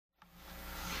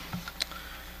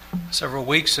Several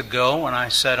weeks ago, when I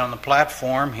sat on the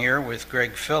platform here with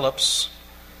Greg Phillips,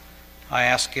 I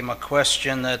asked him a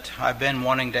question that I've been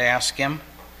wanting to ask him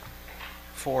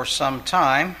for some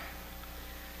time.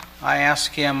 I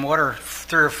asked him what are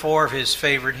 3 or 4 of his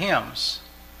favorite hymns.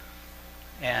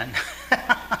 And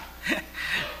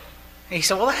he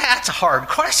said, well, that's a hard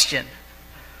question.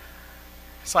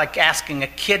 It's like asking a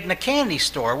kid in a candy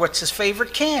store, what's his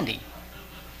favorite candy?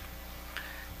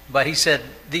 But he said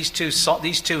these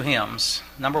two hymns,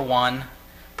 number 1,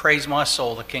 Praise My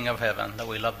Soul, the King of Heaven, that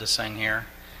we love to sing here,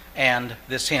 and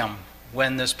this hymn,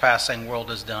 When This Passing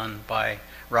World Is Done, by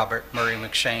Robert Murray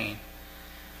M'Cheyne.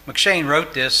 M'Cheyne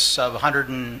wrote this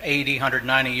 180,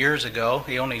 190 years ago.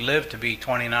 He only lived to be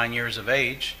 29 years of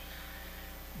age.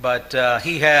 But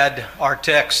he had our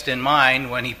text in mind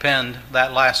when he penned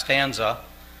that last stanza.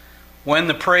 When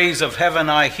the praise of heaven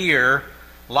I hear,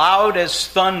 loud as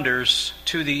thunders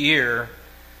to the ear,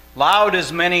 loud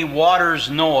as many waters'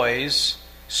 noise,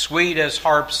 sweet as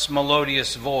harp's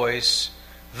melodious voice,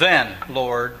 then,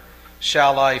 Lord,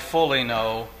 shall I fully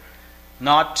know,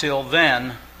 not till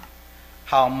then,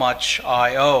 how much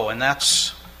I owe. And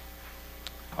that's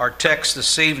our text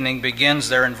this evening, begins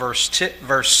there in verse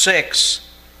 6,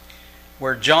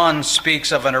 where John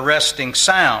speaks of an arresting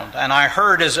sound. And I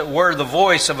heard, as it were, the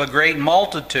voice of a great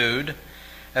multitude,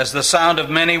 as the sound of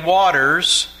many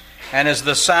waters, and as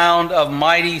the sound of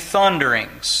mighty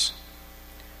thunderings.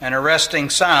 An arresting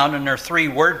sound, and there are 3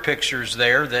 word pictures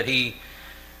there that he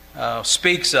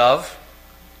speaks of.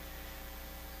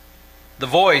 The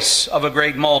voice of a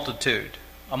great multitude,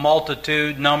 a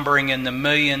multitude numbering in the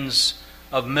millions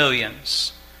of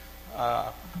millions,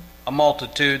 a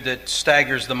multitude that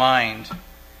staggers the mind.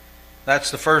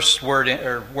 That's the first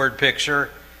word picture.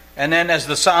 And then as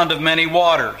the sound of many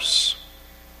waters.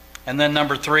 And then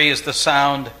number 3 is the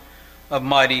sound of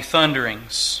mighty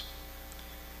thunderings.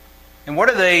 And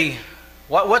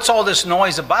what's all this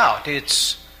noise about?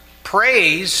 It's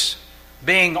praise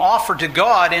being offered to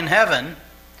God in heaven.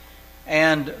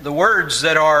 And the words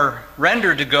that are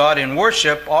rendered to God in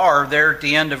worship are there at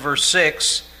the end of verse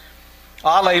 6.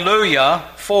 Alleluia,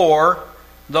 for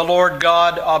the Lord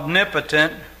God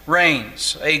omnipotent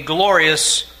reigns. A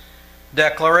glorious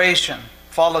declaration,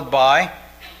 followed by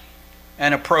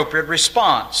an appropriate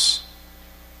response.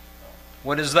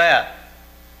 What is that?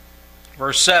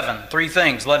 Verse 7, 3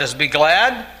 things. Let us be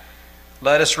glad,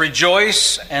 let us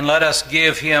rejoice, and let us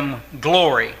give Him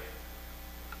glory.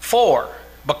 4,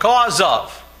 because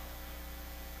of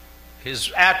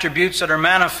His attributes that are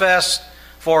manifest,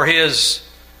 for His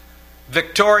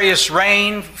victorious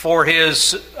reign, for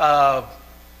His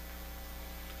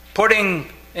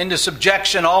putting into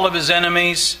subjection all of His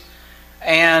enemies,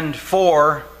 and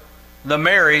for the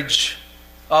marriage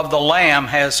of the Lamb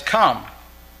has come.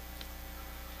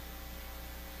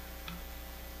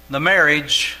 The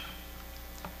marriage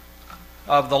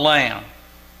of the Lamb.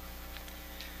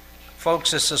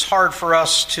 Folks, this is hard for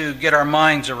us to get our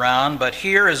minds around, but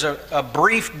here is a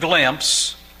brief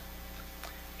glimpse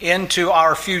into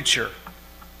our future.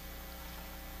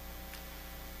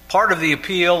 Part of the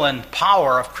appeal and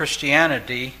power of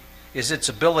Christianity is its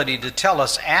ability to tell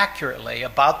us accurately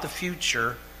about the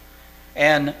future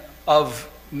and of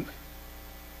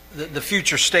the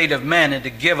future state of men, and to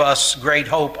give us great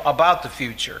hope about the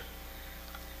future.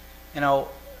 You know,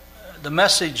 the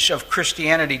message of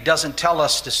Christianity doesn't tell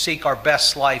us to seek our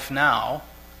best life now,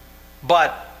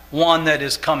 but one that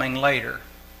is coming later.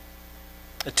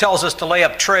 It tells us to lay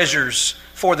up treasures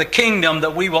for the kingdom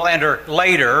that we will enter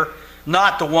later,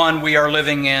 not the one we are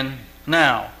living in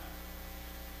now.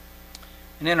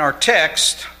 And in our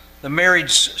text, the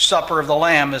marriage supper of the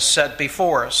Lamb is set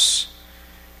before us,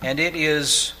 and it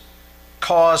is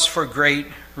cause for great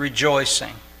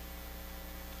rejoicing.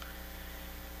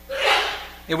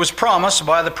 It was promised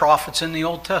by the prophets in the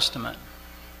Old Testament.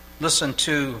 Listen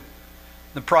to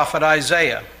the prophet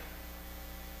Isaiah,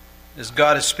 as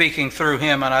God is speaking through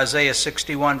him in Isaiah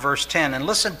 61 verse 10. And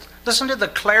listen to the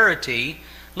clarity,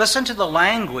 listen to the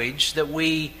language that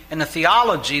and the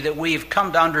theology that we've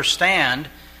come to understand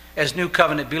as New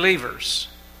Covenant believers.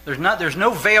 There's no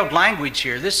veiled language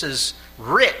here. This is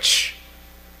rich.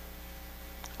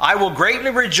 I will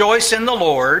greatly rejoice in the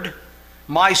Lord.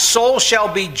 My soul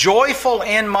shall be joyful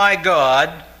in my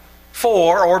God,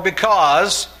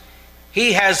 because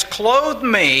He has clothed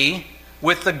me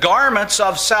with the garments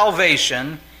of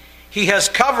salvation. He has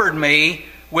covered me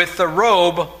with the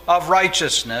robe of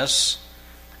righteousness,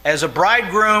 as a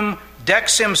bridegroom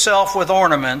decks himself with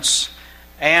ornaments,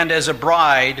 and as a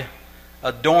bride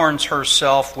adorns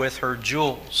herself with her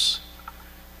jewels.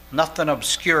 Nothing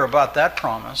obscure about that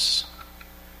promise.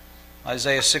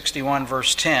 Isaiah 61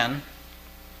 verse 10.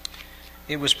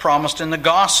 It was promised in the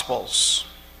Gospels.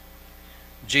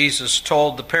 Jesus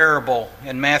told the parable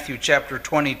in Matthew chapter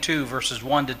 22 verses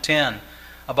 1 to 10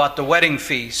 about the wedding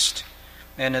feast.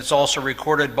 And it's also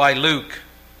recorded by Luke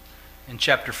in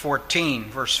chapter 14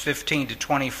 verse 15 to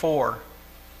 24.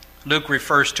 Luke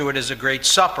refers to it as a great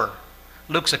supper.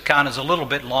 Luke's account is a little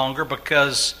bit longer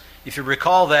because if you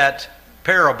recall that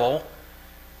parable,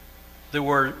 there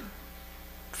were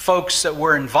folks that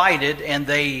were invited and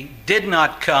they did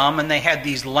not come, and they had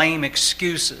these lame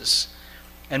excuses.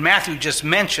 And Matthew just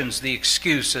mentions the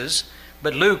excuses,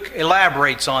 but Luke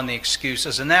elaborates on the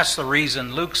excuses, and that's the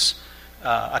reason Luke's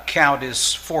account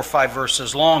is 4 or 5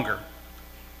 verses longer.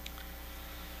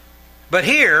 But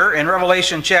here in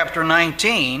Revelation chapter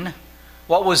 19,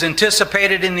 what was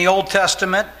anticipated in the Old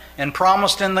Testament and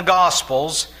promised in the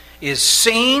Gospels is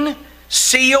seen,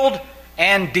 sealed,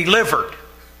 and delivered.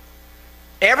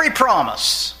 Every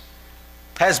promise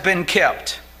has been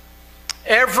kept.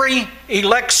 Every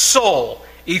elect soul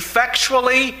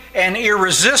effectually and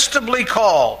irresistibly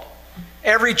called.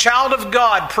 Every child of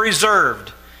God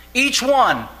preserved. Each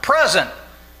one present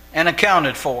and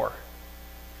accounted for.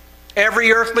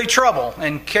 Every earthly trouble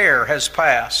and care has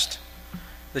passed.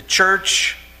 The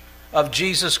church of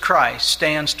Jesus Christ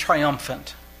stands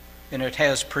triumphant, and it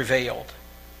has prevailed.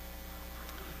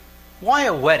 Why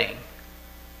a wedding?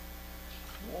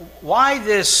 Why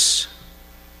this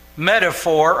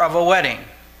metaphor of a wedding?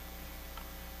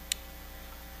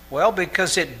 Well,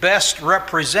 because it best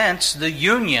represents the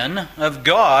union of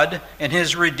God and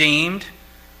His redeemed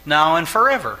now and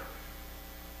forever.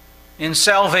 In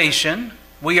salvation,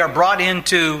 we are brought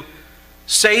into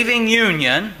saving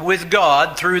union with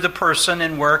God through the person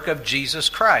and work of Jesus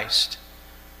Christ.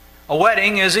 A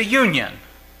wedding is a union.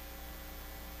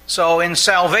 So in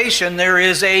salvation, there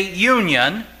is a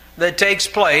union that takes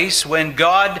place when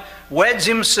God weds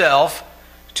Himself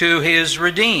to His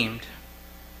redeemed.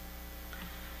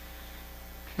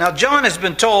 Now, John has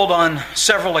been told on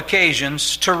several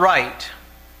occasions to write.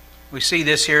 We see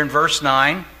this here in verse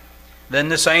 9. Then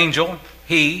this angel,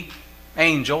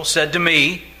 said to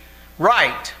me,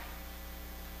 "Write,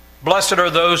 blessed are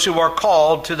those who are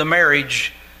called to the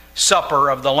marriage supper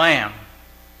of the Lamb."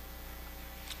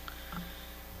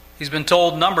 He's been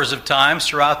told numbers of times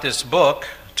throughout this book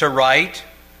to write.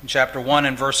 In chapter 1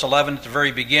 and verse 11 at the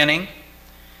very beginning.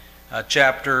 At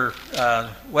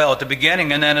the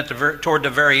beginning and then toward the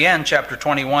very end, chapter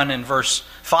 21 and verse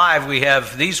 5, we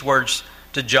have these words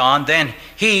to John. Then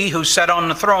He who sat on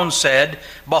the throne said,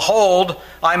 "Behold,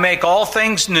 I make all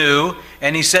things new."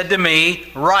 And He said to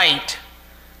me, "Write,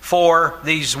 for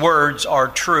these words are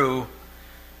true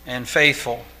and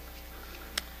faithful."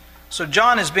 So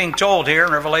John is being told here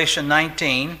in Revelation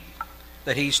 19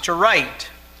 that he's to write.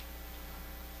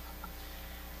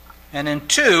 And in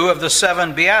 2 of the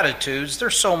 7 Beatitudes,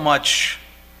 there's so much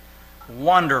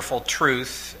wonderful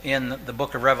truth in the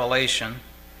book of Revelation.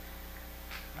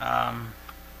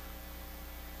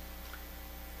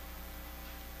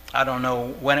 I don't know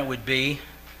when it would be,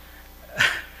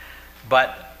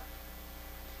 but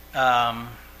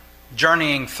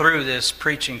journeying through this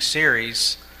preaching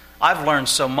series, I've learned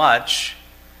so much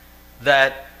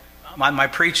that my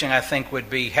preaching, I think, would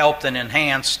be helped and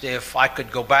enhanced if I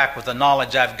could go back with the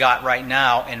knowledge I've got right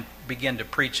now and begin to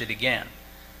preach it again.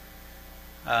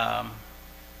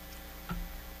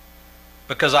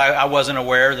 Because I wasn't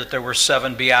aware that there were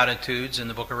 7 Beatitudes in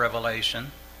the book of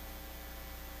Revelation.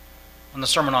 On the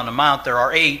Sermon on the Mount, there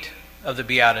are 8 of the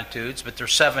Beatitudes, but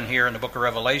there's 7 here in the book of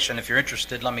Revelation. If you're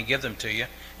interested, let me give them to you.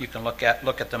 You can look at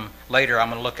them later. I'm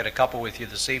going to look at a couple with you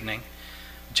this evening.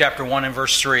 Chapter 1 and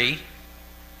verse 3.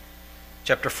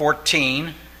 Chapter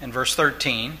 14 and verse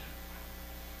 13.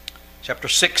 Chapter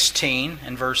 16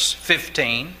 and verse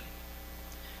 15.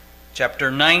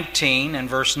 Chapter 19 and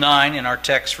verse 9 in our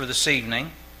text for this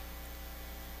evening.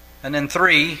 And then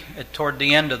 3 toward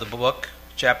the end of the book.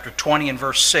 Chapter 20 and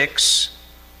verse 6.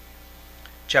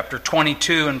 Chapter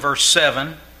 22 and verse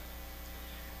 7.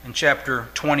 And chapter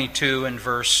 22 and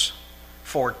verse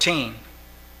 14.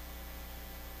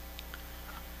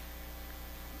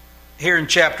 Here in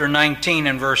chapter 19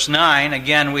 and verse 9,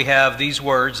 again we have these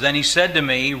words. Then He said to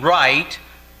me, "Write,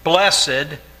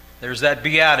 blessed," there's that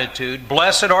beatitude,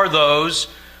 "blessed are those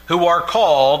who are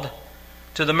called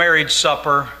to the marriage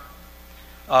supper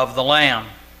of the Lamb."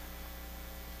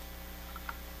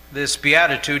 This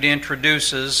beatitude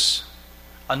introduces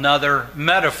another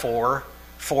metaphor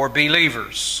for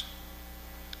believers.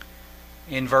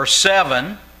 In verse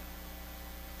 7,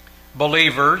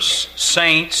 believers,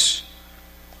 saints,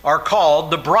 are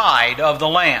called the bride of the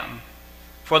Lamb.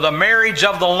 for the marriage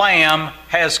of the Lamb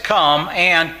has come,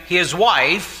 and his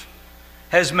wife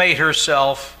has made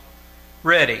herself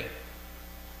ready.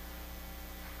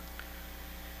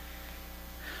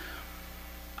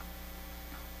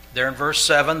 There in verse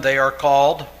 7, we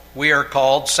are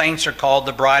called, saints are called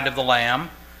the bride of the Lamb.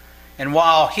 And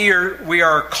while here we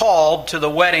are called to the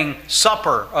wedding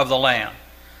supper of the Lamb.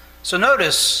 So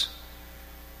notice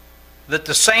that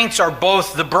the saints are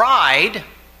both the bride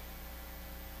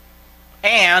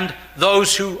and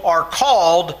those who are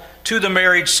called to the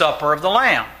marriage supper of the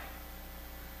Lamb.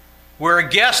 We're a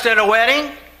guest at a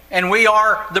wedding, and we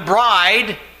are the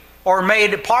bride, or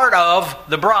made part of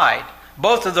the bride.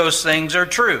 Both of those things are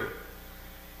true.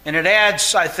 And it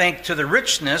adds, I think, to the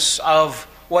richness of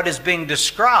what is being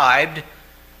described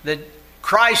that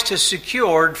Christ has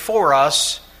secured for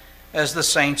us as the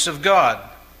saints of God.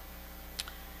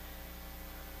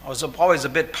 I was always a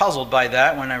bit puzzled by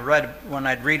that when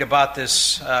I'd read about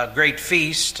this great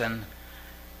feast, and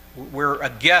we're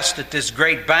a guest at this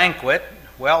great banquet.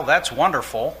 Well, that's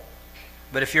wonderful.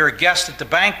 But if you're a guest at the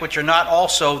banquet, you're not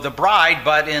also the bride,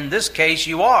 but in this case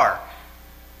you are.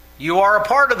 You are a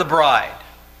part of the bride.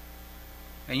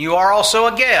 And you are also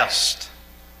a guest.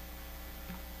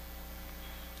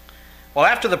 Well,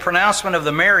 after the pronouncement of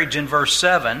the marriage in verse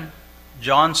 7,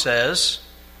 John says,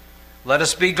 "Let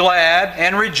us be glad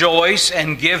and rejoice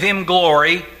and give him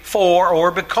glory, for,"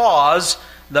 or because,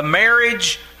 "the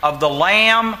marriage of the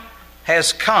Lamb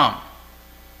has come."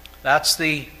 That's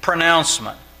the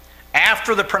pronouncement.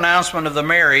 After the pronouncement of the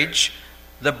marriage,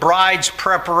 the bride's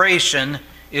preparation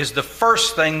is the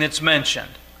first thing that's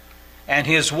mentioned. And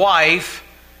his wife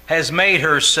has made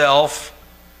herself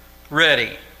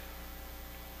ready.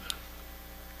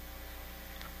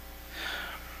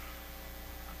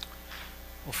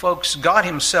 Well, folks, God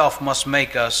himself must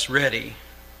make us ready.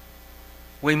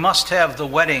 We must have the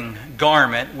wedding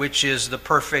garment, which is the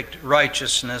perfect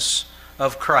righteousness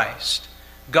of Christ.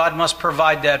 God must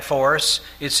provide that for us.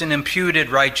 It's an imputed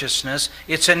righteousness.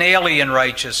 It's an alien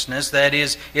righteousness. That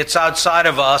is, it's outside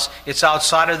of us. It's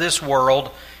outside of this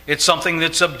world. It's something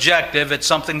that's objective. It's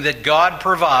something that God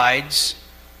provides.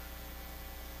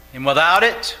 And without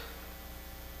it,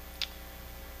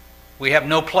 we have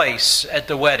no place at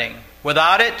the wedding.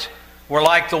 Without it, we're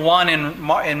like the one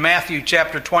in Matthew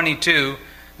chapter 22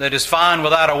 that is found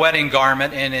without a wedding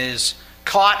garment and is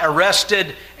caught,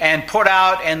 arrested, and put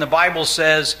out, and the Bible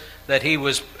says that he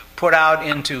was put out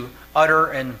into utter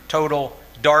and total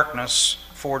darkness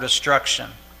for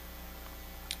destruction.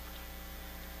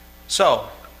 So,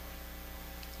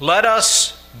 let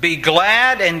us be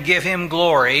glad and give him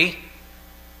glory,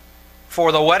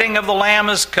 for the wedding of the Lamb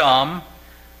has come,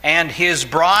 and his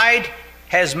bride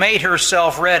has made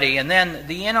herself ready. And then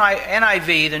the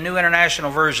NIV, the New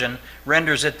International Version,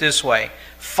 renders it this way: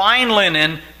 fine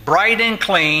linen, bright and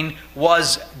clean,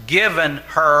 was given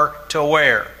her to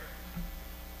wear.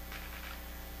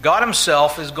 God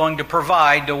himself is going to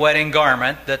provide the wedding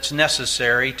garment that's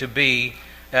necessary to be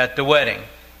at the wedding.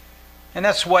 And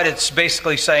that's what it's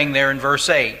basically saying there in verse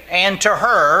 8. And to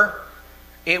her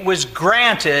it was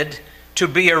granted to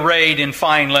be arrayed in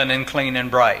fine linen, clean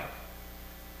and bright.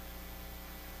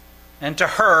 And to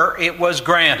her it was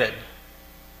granted.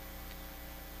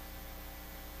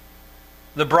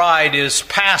 The bride is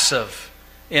passive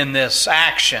in this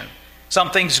action.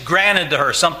 Something's granted to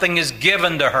her. Something is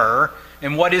given to her.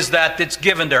 And what is that that's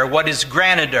given to her? What is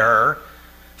granted to her?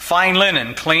 Fine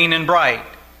linen, clean and bright.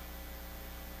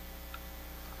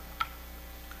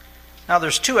 Now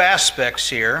there's two aspects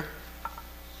here.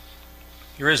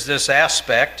 Here is this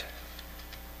aspect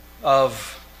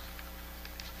of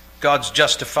God's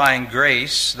justifying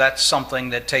grace. That's something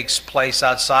that takes place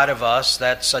outside of us.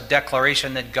 That's a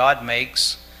declaration that God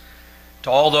makes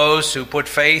to all those who put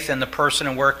faith in the person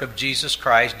and work of Jesus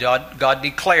Christ. God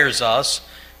declares us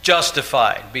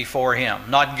justified before him,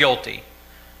 not guilty.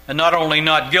 And not only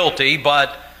not guilty,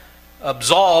 but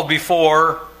absolved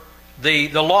before the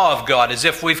law of God, as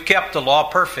if we've kept the law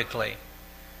perfectly.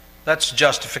 That's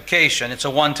justification. It's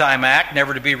a one-time act,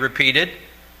 never to be repeated.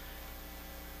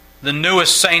 The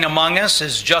newest saint among us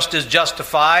is just as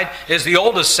justified as the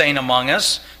oldest saint among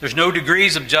us. There's no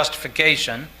degrees of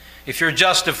justification. If you're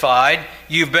justified,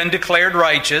 you've been declared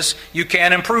righteous. You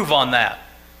can't improve on that.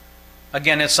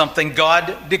 Again, it's something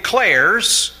God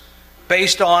declares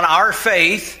based on our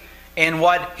faith in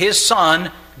what his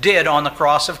Son did on the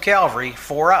cross of Calvary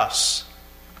for us.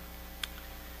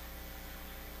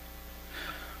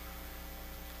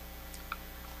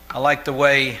 I like the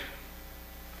way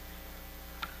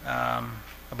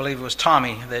I believe it was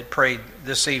Tommy that prayed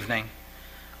this evening.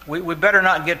 we better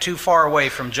not get too far away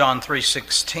from John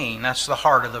 3:16. That's the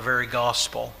heart of the very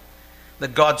gospel.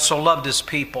 That God so loved His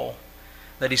people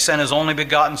that He sent His only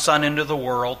begotten Son into the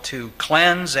world to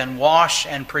cleanse and wash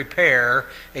and prepare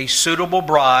a suitable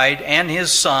bride and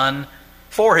His Son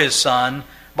for His Son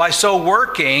by so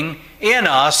working in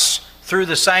us through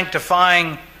the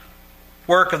sanctifying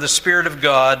work of the Spirit of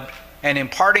God and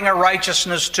imparting a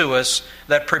righteousness to us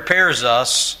that prepares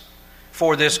us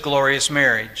for this glorious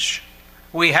marriage.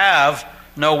 We have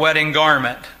no wedding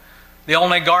garment. The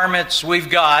only garments we've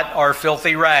got are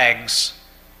filthy rags.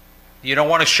 You don't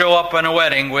want to show up in a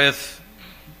wedding with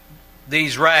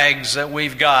these rags that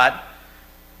we've got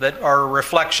that are a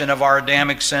reflection of our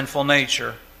Adamic sinful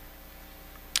nature.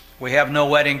 We have no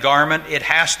wedding garment. It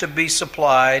has to be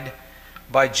supplied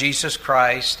by Jesus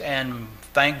Christ, and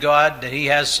thank God that He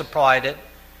has supplied it.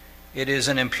 It is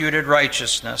an imputed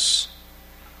righteousness.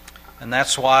 And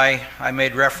that's why I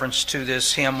made reference to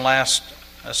this hymn last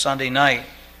Sunday night.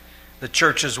 The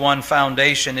church's one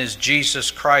foundation is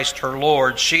Jesus Christ, her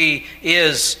Lord. She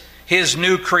is His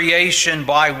new creation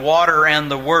by water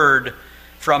and the Word.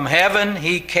 From heaven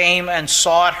He came and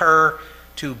sought her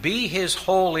to be His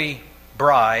holy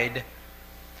bride.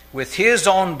 With His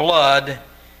own blood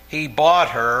He bought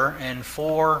her, and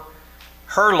for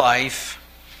her life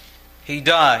He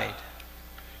died.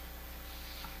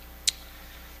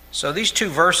 So these two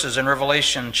verses in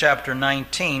Revelation chapter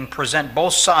 19 present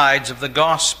both sides of the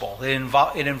gospel.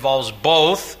 It involves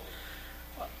both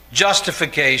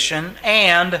justification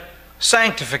and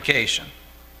sanctification.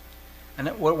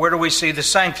 And where do we see the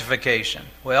sanctification?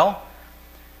 Well,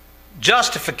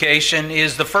 justification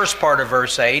is the first part of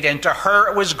verse 8, and to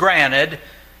her it was granted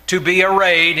to be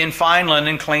arrayed in fine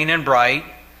linen, clean and bright,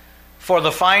 for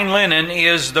the fine linen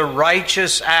is the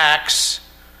righteous acts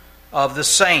of the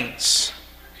saints.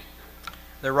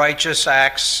 The righteous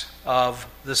acts of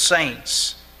the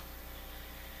saints.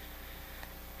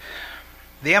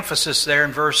 The emphasis there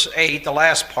in verse 8, the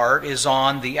last part, is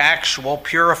on the actual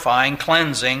purifying,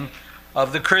 cleansing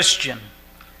of the Christian.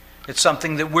 It's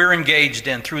something that we're engaged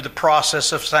in through the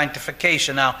process of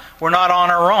sanctification. Now, we're not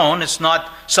on our own. It's not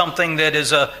something that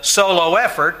is a solo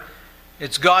effort.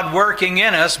 It's God working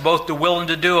in us, both to will and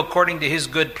to do according to His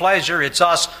good pleasure. It's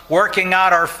us working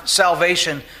out our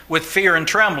salvation with fear and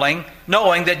trembling,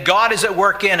 knowing that God is at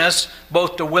work in us,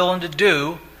 both to will and to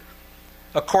do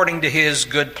according to His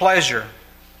good pleasure.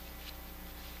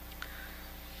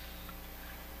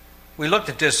 We looked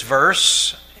at this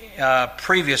verse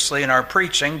previously in our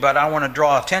preaching, but I want to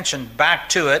draw attention back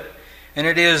to it, and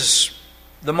it is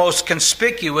the most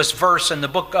conspicuous verse in the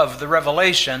book of the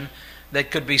Revelation that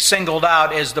could be singled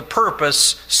out as the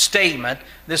purpose statement.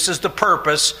 This is the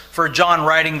purpose for John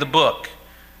writing the book.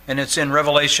 And it's in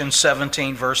Revelation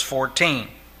 17, verse 14.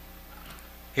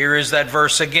 Here is that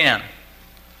verse again.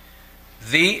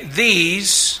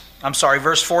 Verse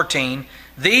 14.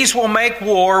 These will make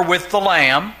war with the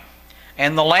Lamb,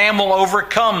 and the Lamb will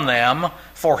overcome them,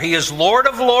 for He is Lord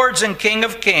of lords and King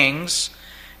of kings,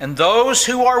 and those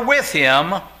who are with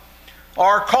Him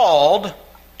are called,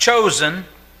 chosen,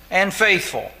 and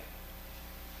faithful.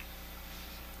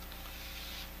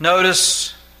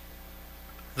 Notice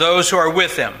those who are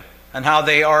with Him and how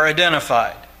they are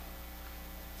identified.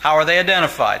 How are they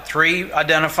identified? Three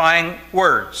identifying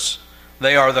words.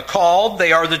 They are the called,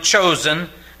 they are the chosen,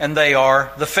 and they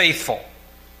are the faithful.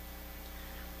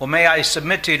 Well, may I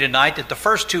submit to you tonight that the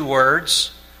first two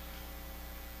words,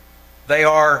 they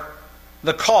are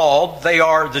the called, they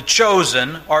are the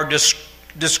chosen, are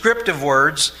descriptive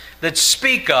words that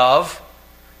speak of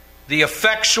the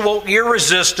effectual,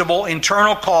 irresistible,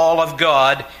 internal call of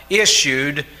God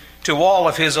issued to all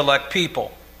of His elect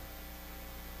people.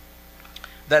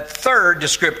 That third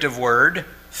descriptive word,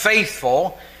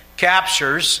 faithful,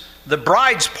 captures the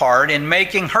bride's part in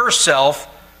making herself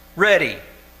ready.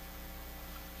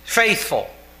 Faithful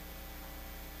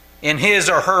in his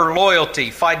or her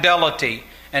loyalty, fidelity,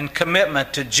 and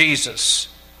commitment to Jesus.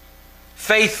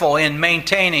 Faithful in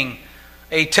maintaining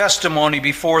a testimony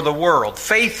before the world.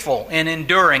 Faithful in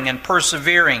enduring and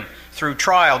persevering through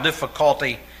trial,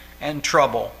 difficulty, and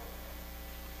trouble.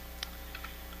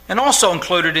 And also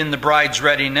included in the bride's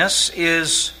readiness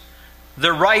is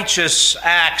the righteous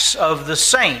acts of the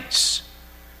saints.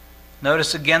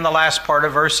 Notice again the last part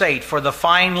of verse 8. For the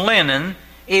fine linen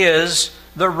is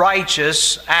the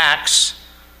righteous acts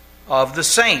of the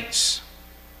saints.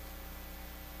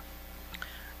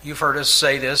 You've heard us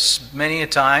say this many a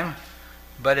time,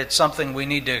 but it's something we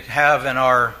need to have in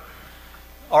our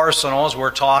arsenal as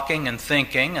we're talking and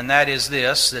thinking, and that is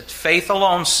this, that faith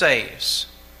alone saves.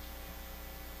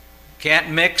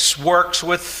 Can't mix works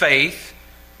with faith.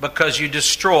 because you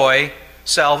destroy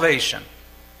salvation.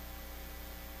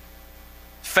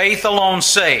 Faith alone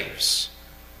saves,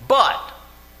 but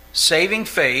saving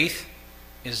faith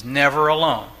is never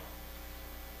alone.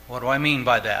 What do I mean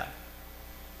by that?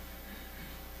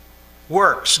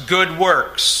 Works, good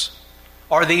works,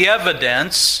 are the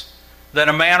evidence that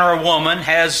a man or a woman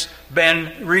has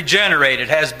been regenerated,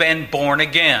 has been born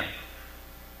again.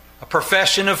 A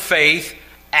profession of faith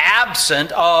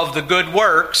absent of the good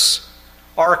works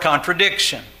are a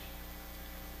contradiction.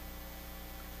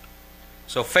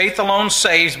 So faith alone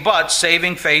saves, but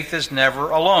saving faith is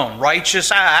never alone.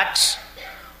 Righteous acts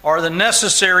are the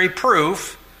necessary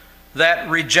proof that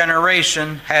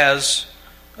regeneration has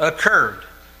occurred.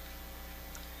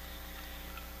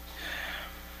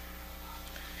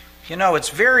 You know, it's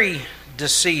very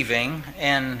deceiving,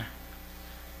 and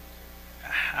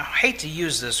I hate to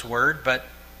use this word, but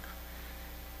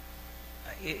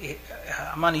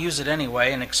I'm going to use it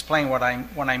anyway and explain what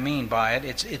I mean by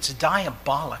it. It's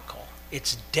diabolical.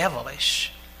 It's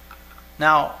devilish.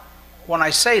 Now, when I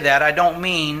say that, I don't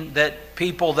mean that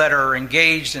people that are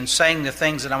engaged in saying the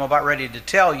things that I'm about ready to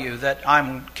tell you that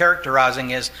I'm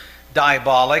characterizing as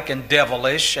diabolic and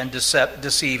devilish and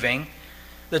deceiving,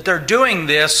 that they're doing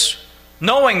this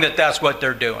knowing that that's what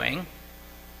they're doing.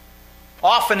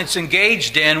 Often it's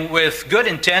engaged in with good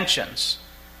intentions.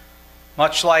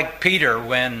 Much like Peter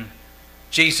when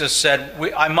Jesus said,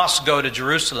 I must go to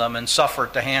Jerusalem and suffer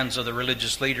at the hands of the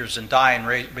religious leaders and die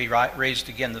and be raised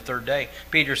again the third day.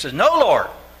 Peter says, no, Lord.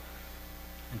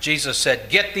 And Jesus said,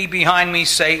 get thee behind me,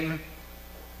 Satan.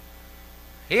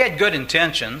 He had good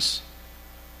intentions,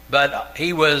 but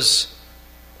he was,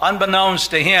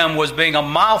 unbeknownst to him, was being a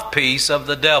mouthpiece of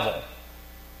the devil.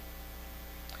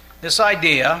 This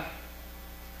idea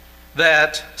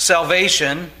that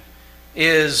salvation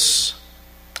is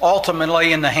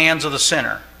ultimately in the hands of the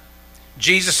sinner.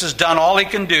 Jesus has done all he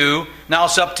can do. Now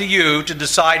it's up to you to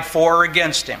decide for or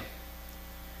against him.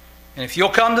 And if you'll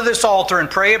come to this altar and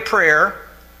pray a prayer,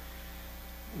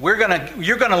 you're going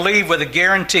to leave with a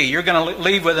guarantee. You're going to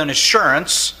leave with an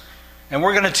assurance. And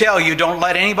we're going to tell you, don't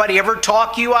let anybody ever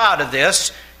talk you out of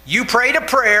this. You prayed a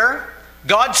prayer.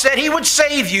 God said he would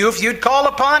save you if you'd call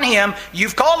upon him.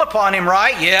 You've called upon him,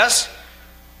 right? Yes.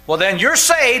 Well, then you're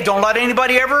saved. Don't let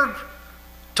anybody ever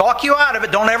talk you out of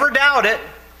it. Don't ever doubt it.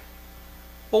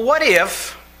 Well, what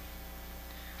if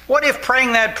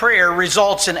praying that prayer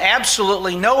results in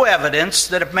absolutely no evidence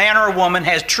that a man or a woman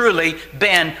has truly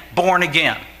been born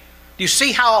again? Do you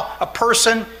see how a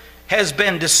person has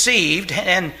been deceived,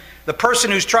 and the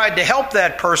person who's tried to help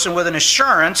that person with an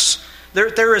assurance,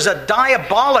 there is a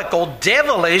diabolical,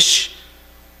 devilish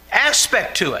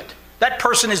aspect to it. That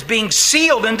person is being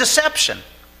sealed in deception.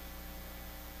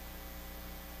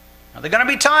 Now, there are going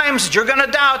to be times that you're going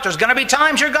to doubt. There's going to be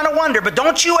times you're going to wonder. But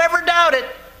don't you ever doubt it.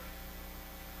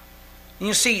 And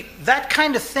you see, that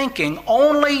kind of thinking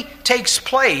only takes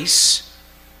place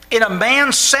in a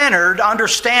man-centered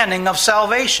understanding of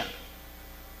salvation.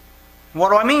 What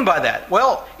do I mean by that?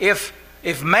 Well, if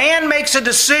man makes a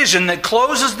decision that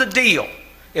closes the deal,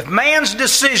 if man's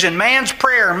decision, man's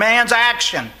prayer, man's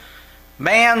action,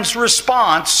 man's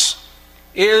response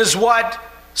is what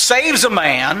saves a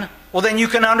man, well, then you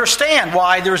can understand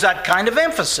why there's that kind of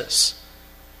emphasis.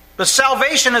 But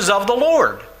salvation is of the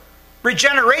Lord.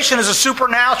 Regeneration is a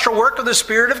supernatural work of the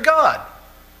Spirit of God.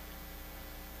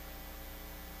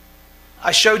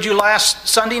 I showed you last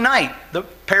Sunday night the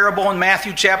parable in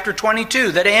Matthew chapter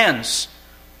 22 that ends.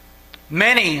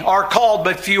 Many are called,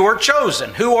 but few are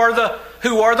chosen. Who are the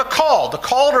called? The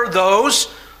called are those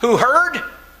who heard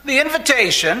the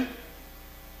invitation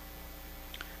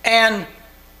and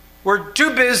were too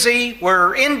busy,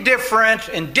 were indifferent,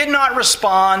 and did not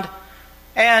respond.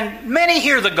 And many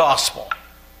hear the gospel.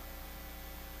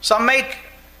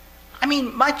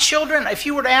 My children, if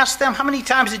you were to ask them, how many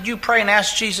times did you pray and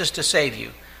ask Jesus to save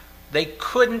you? They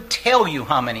couldn't tell you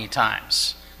how many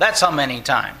times. That's how many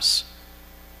times.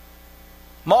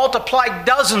 Multiplied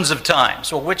dozens of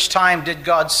times. Well, which time did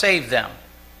God save them?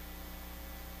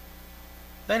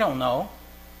 They don't know.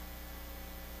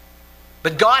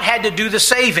 But God had to do the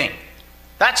saving.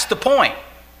 That's the point.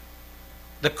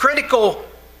 The critical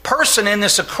person in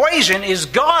this equation is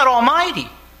God Almighty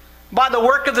by the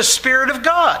work of the Spirit of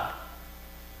God.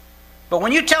 But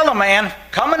when you tell a man,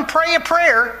 come and pray a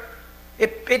prayer,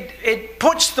 it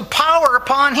puts the power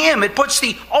upon him. It puts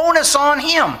the onus on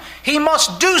him. He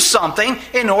must do something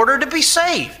in order to be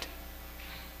saved.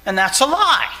 And that's a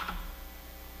lie.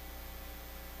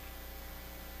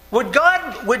 Would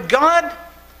God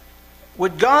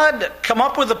come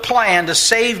up with a plan to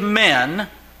save men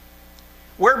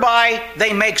whereby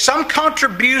they make some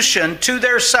contribution to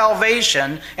their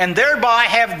salvation and thereby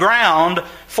have ground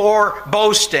for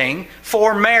boasting,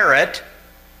 for merit,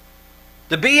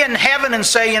 to be in heaven and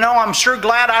say, I'm sure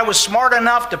glad I was smart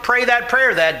enough to pray that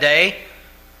prayer that day.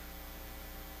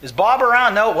 Is Bob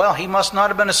around? No. Well, he must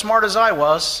not have been as smart as I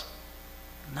was.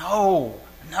 No.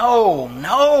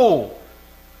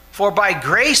 For by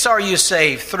grace are you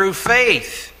saved through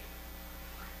faith.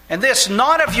 And this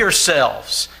not of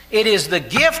yourselves. It is the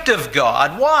gift of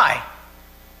God. Why?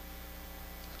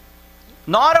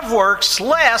 Not of works,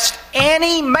 lest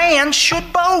any man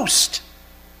should boast.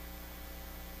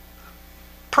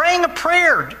 Praying a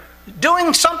prayer,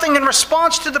 doing something in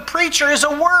response to the preacher is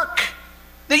a work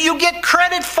that you get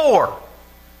credit for.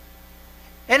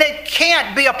 And it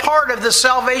can't be a part of the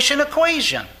salvation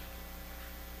equation.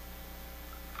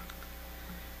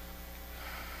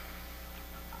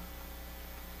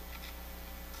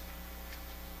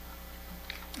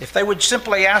 If they would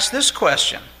simply ask this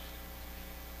question,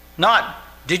 not,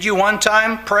 did you one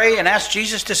time pray and ask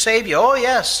Jesus to save you? Oh,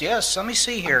 yes. Let me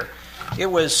see here. It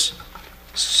was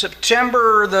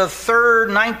September the 3rd,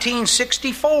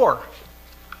 1964.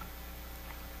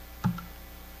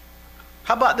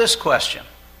 How about this question?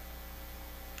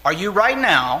 Are you right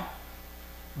now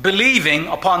believing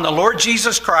upon the Lord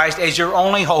Jesus Christ as your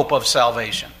only hope of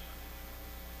salvation?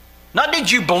 Not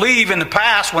did you believe in the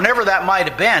past, whenever that might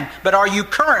have been, but are you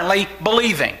currently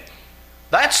believing?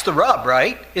 That's the rub,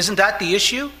 right? Isn't that the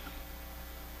issue?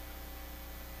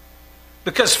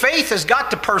 Because faith has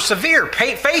got to persevere.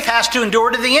 Faith has to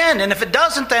endure to the end. And if it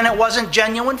doesn't, then it wasn't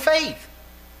genuine faith.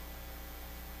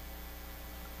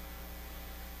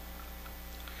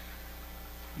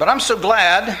 But I'm so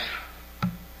glad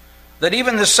that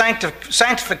even the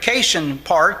sanctification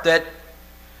part that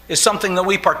is something that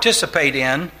we participate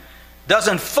in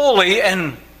doesn't fully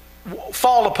and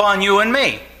fall upon you and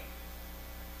me.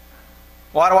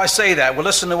 Why do I say that? Well,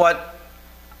 listen to what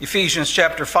Ephesians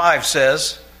chapter 5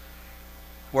 says,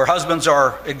 where husbands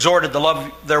are exhorted to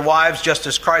love their wives just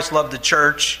as Christ loved the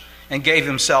church and gave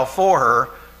himself for her,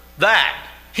 that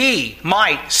he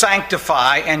might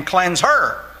sanctify and cleanse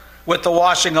her with the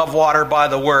washing of water by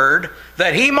the word,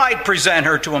 that he might present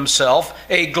her to himself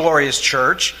a glorious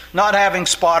church, not having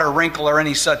spot or wrinkle or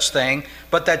any such thing,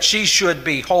 but that she should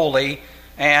be holy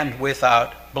and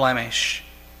without blemish.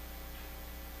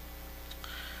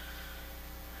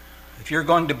 If you're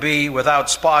going to be without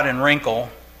spot and wrinkle,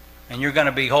 and you're going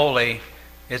to be holy,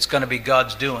 it's going to be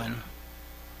God's doing.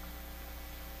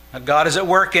 Now, God is at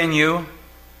work in you.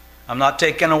 I'm not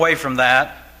taking away from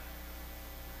that.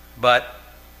 But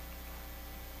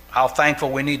how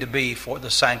thankful we need to be for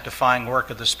the sanctifying work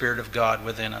of the Spirit of God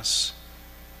within us.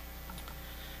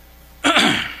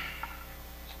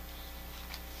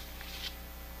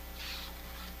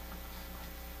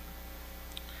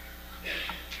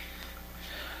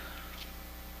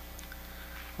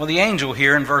 Well, the angel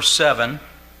here in verse 7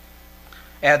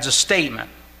 adds a statement.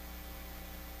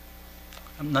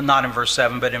 Not in verse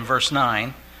 7, but in verse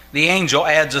 9. The angel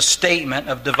adds a statement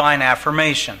of divine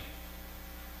affirmation.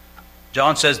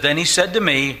 John says, "Then he said to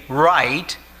me,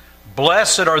 write,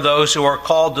 blessed are those who are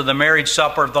called to the marriage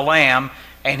supper of the Lamb.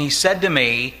 And he said to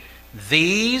me,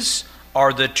 these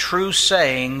are the true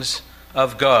sayings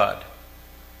of God."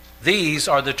 These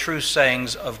are the true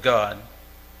sayings of God.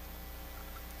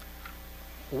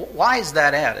 Why is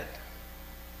that added?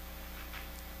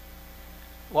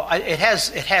 Well, it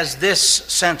has this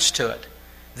sense to it.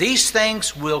 These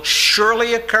things will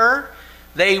surely occur.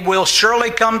 They will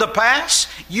surely come to pass.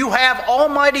 You have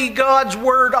Almighty God's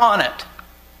word on it.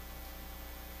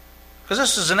 Because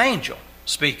this is an angel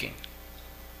speaking.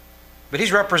 But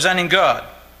he's representing God.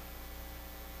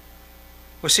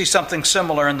 We see something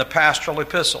similar in the pastoral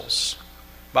epistles.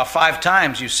 About 5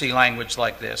 times you see language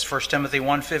like this. 1 Timothy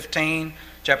 1:15,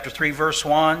 chapter 3, verse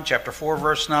 1, chapter 4,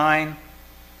 verse 9,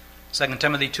 2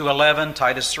 Timothy 2:11,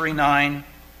 Titus 3:9.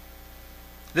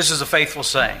 This is a faithful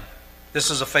saying. This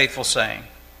is a faithful saying.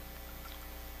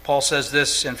 Paul says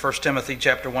this in 1 Timothy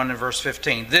chapter 1 and verse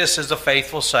 15. This is a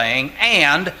faithful saying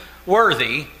and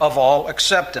worthy of all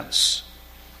acceptance,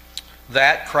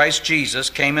 that Christ Jesus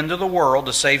came into the world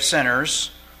to save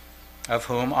sinners, of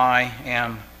whom I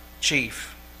am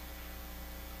chief.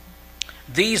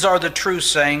 These are the true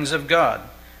sayings of God.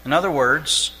 In other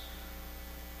words,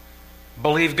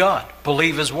 believe God.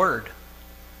 Believe His Word.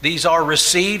 These are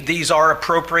received, these are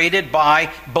appropriated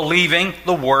by believing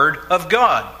the Word of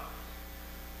God.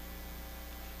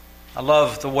 I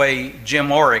love the way Jim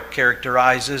Orrick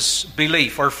characterizes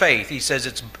belief or faith. He says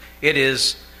it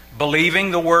is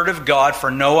believing the Word of God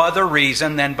for no other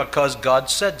reason than because God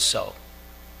said so.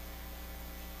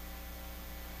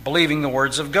 believing the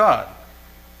words of God.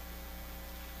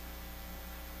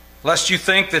 Lest you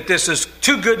think that this is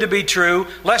too good to be true,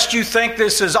 lest you think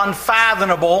this is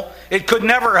unfathomable, it could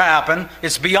never happen,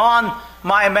 it's beyond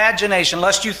my imagination,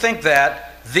 lest you think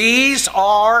that, these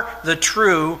are the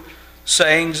true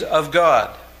sayings of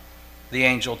God, the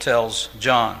angel tells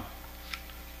John.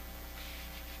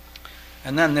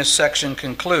 And then this section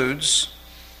concludes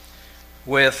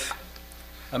with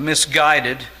a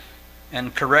misguided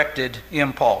and corrected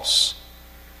impulse.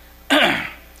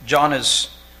 John is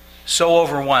so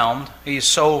overwhelmed, he's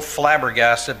so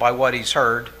flabbergasted by what he's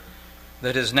heard,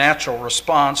 that his natural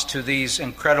response to these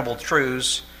incredible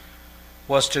truths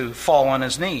was to fall on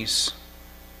his knees.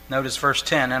 Notice verse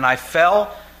 10, "And I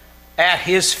fell at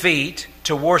his feet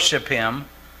to worship him,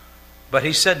 but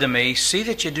he said to me, 'See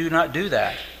that you do not do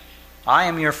that. I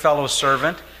am your fellow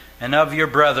servant and of your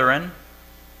brethren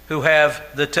who have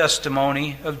the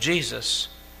testimony of Jesus.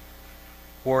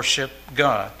 Worship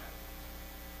God.'"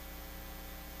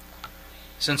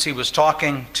 Since he was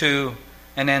talking to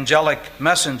an angelic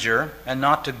messenger and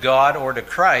not to God or to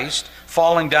Christ,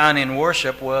 falling down in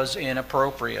worship was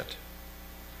inappropriate.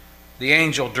 The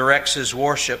angel directs his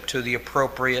worship to the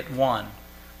appropriate one.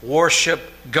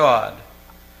 Worship God.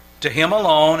 To him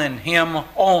alone and him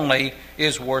only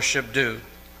is worship due.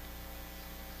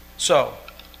 So,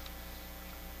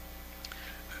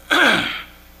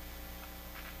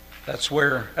 that's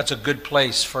a good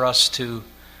place for us to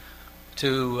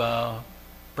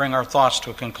bring our thoughts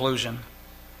to a conclusion.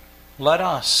 Let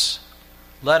us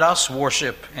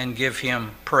worship and give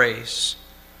him praise.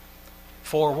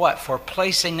 For what? For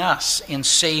placing us in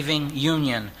saving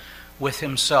union with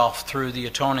himself through the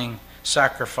atoning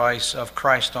sacrifice of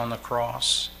Christ on the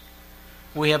cross.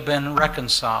 We have been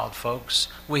reconciled, folks.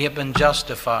 We have been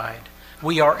justified.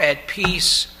 We are at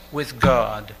peace with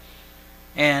God.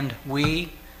 And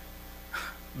we,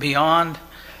 beyond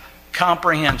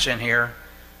comprehension here,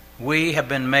 we have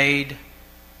been made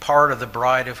part of the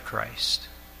bride of Christ.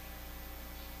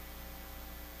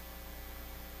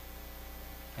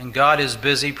 And God is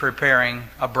busy preparing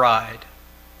a bride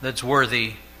that's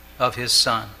worthy of his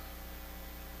Son.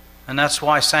 And that's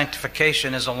why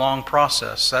sanctification is a long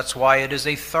process. That's why it is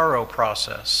a thorough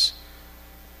process.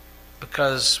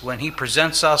 Because when he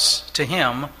presents us to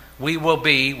him, we will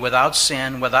be without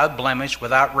sin, without blemish,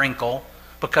 without wrinkle,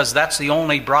 because that's the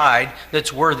only bride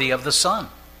that's worthy of the Son.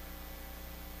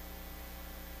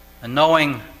 And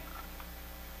knowing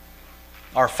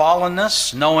our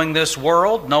fallenness, knowing this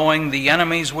world, knowing the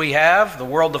enemies we have, the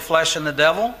world, the flesh, and the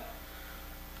devil,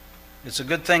 it's a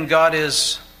good thing God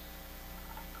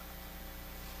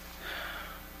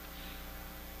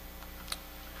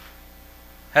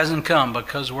hasn't come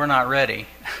because we're not ready,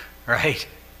 right?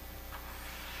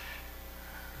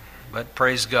 But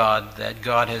praise God that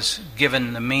God has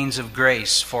given the means of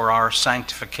grace for our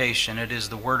sanctification. It is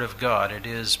the Word of God. It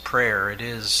is prayer. It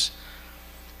is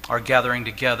our gathering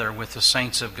together with the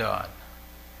saints of God.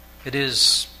 It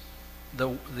is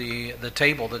the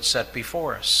table that's set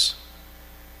before us.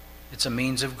 It's a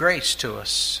means of grace to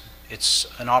us. It's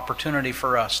an opportunity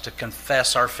for us to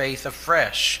confess our faith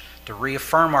afresh, to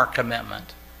reaffirm our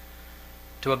commitment,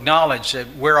 to acknowledge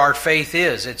that where our faith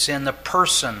is, it's in the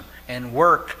person and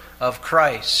work of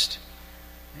Christ.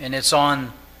 And it's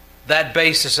on that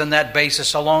basis and that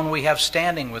basis alone we have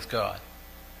standing with God.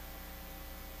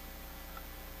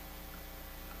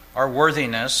 Our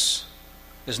worthiness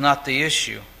is not the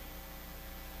issue.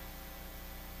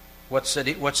 What's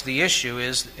the issue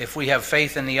is if we have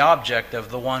faith in the object of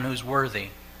the one who's worthy.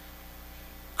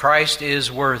 Christ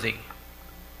is worthy.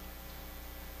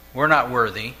 We're not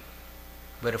worthy,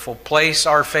 but if we'll place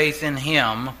our faith in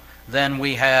him, then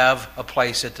we have a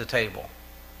place at the table.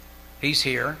 He's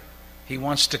here. He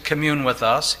wants to commune with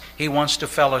us. He wants to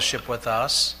fellowship with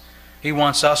us. He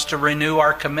wants us to renew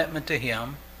our commitment to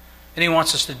him. And he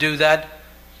wants us to do that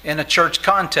in a church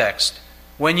context.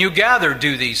 When you gather,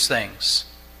 do these things.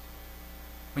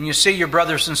 When you see your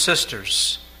brothers and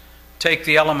sisters take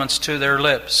the elements to their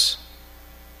lips,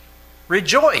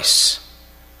 rejoice.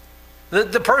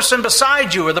 The person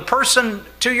beside you or the person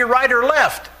to your right or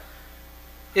left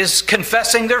is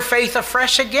confessing their faith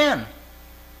afresh again.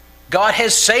 God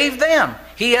has saved them.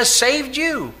 He has saved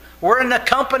you. We're in the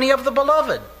company of the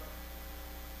beloved.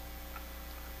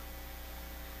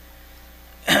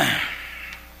 Let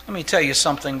me tell you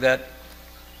something that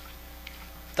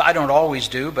I don't always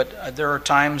do, but there are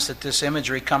times that this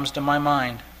imagery comes to my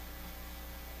mind.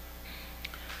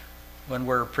 When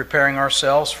we're preparing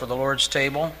ourselves for the Lord's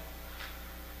table,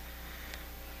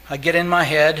 I get in my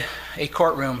head a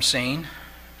courtroom scene,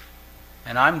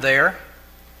 and I'm there,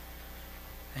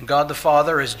 And God the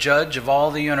Father, as judge of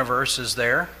all the universe, is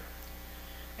there.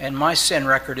 And my sin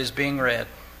record is being read.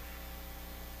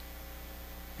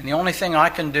 And the only thing I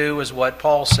can do is what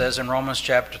Paul says in Romans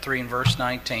chapter 3 and verse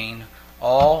 19.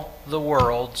 All the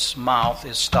world's mouth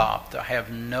is stopped. I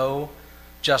have no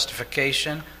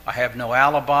justification. I have no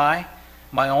alibi.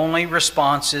 My only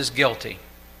response is guilty.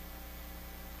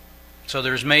 So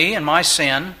there's me and my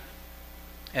sin,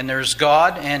 and there's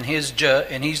God and He's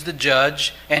the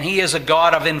judge, and He is a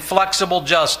God of inflexible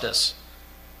justice.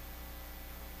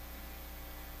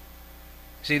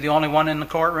 Is He the only one in the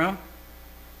courtroom?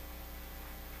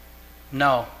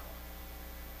 No.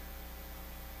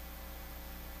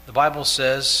 The Bible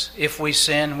says, if we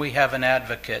sin, we have an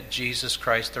advocate, Jesus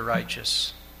Christ the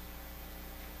righteous.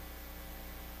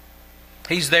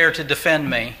 He's there to defend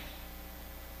me.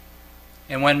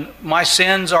 And when my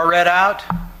sins are read out,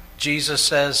 Jesus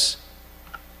says,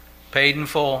 paid in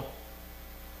full,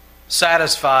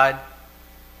 satisfied,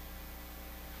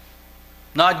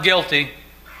 not guilty.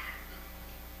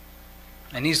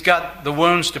 And He's got the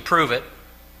wounds to prove it.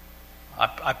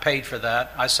 I paid for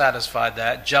that. I satisfied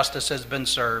that. Justice has been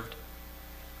served.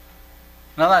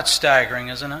 Now that's staggering,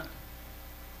 isn't it?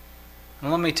 And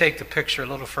let me take the picture a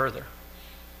little further.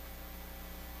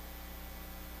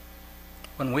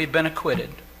 When we've been acquitted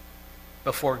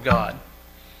before God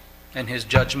in His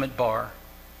judgment bar,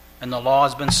 and the law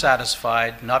has been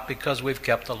satisfied, not because we've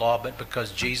kept the law, but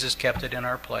because Jesus kept it in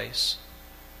our place,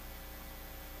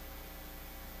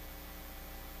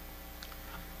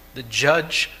 the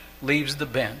judge leaves the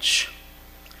bench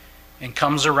and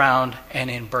comes around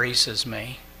and embraces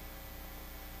me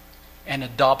and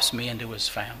adopts me into His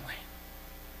family.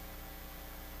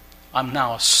 I'm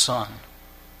now a son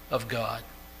of God.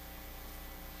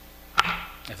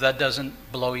 If that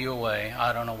doesn't blow you away,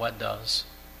 I don't know what does.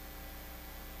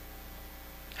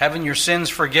 Having your sins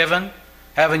forgiven,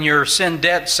 having your sin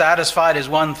debt satisfied is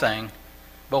one thing.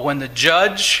 But when the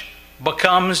judge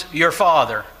becomes your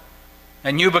father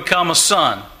and you become a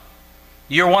son,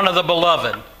 you're one of the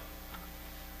beloved.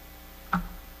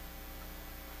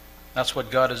 That's what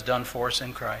God has done for us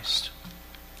in Christ.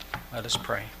 Let us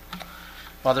pray.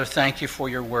 Father, thank You for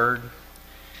Your word.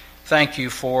 Thank You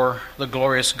for the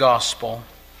glorious gospel.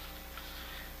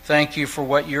 Thank You for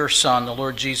what Your Son, the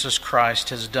Lord Jesus Christ,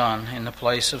 has done in the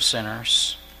place of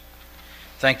sinners.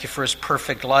 Thank You for His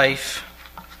perfect life.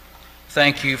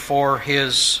 Thank You for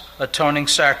His atoning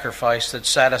sacrifice that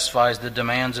satisfies the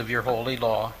demands of Your holy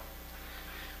law.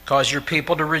 Cause Your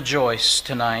people to rejoice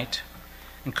tonight,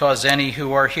 and cause any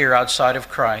who are here outside of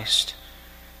Christ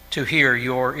to hear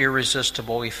Your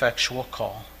irresistible, effectual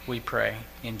call. We pray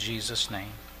in Jesus'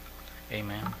 name.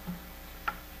 Amen.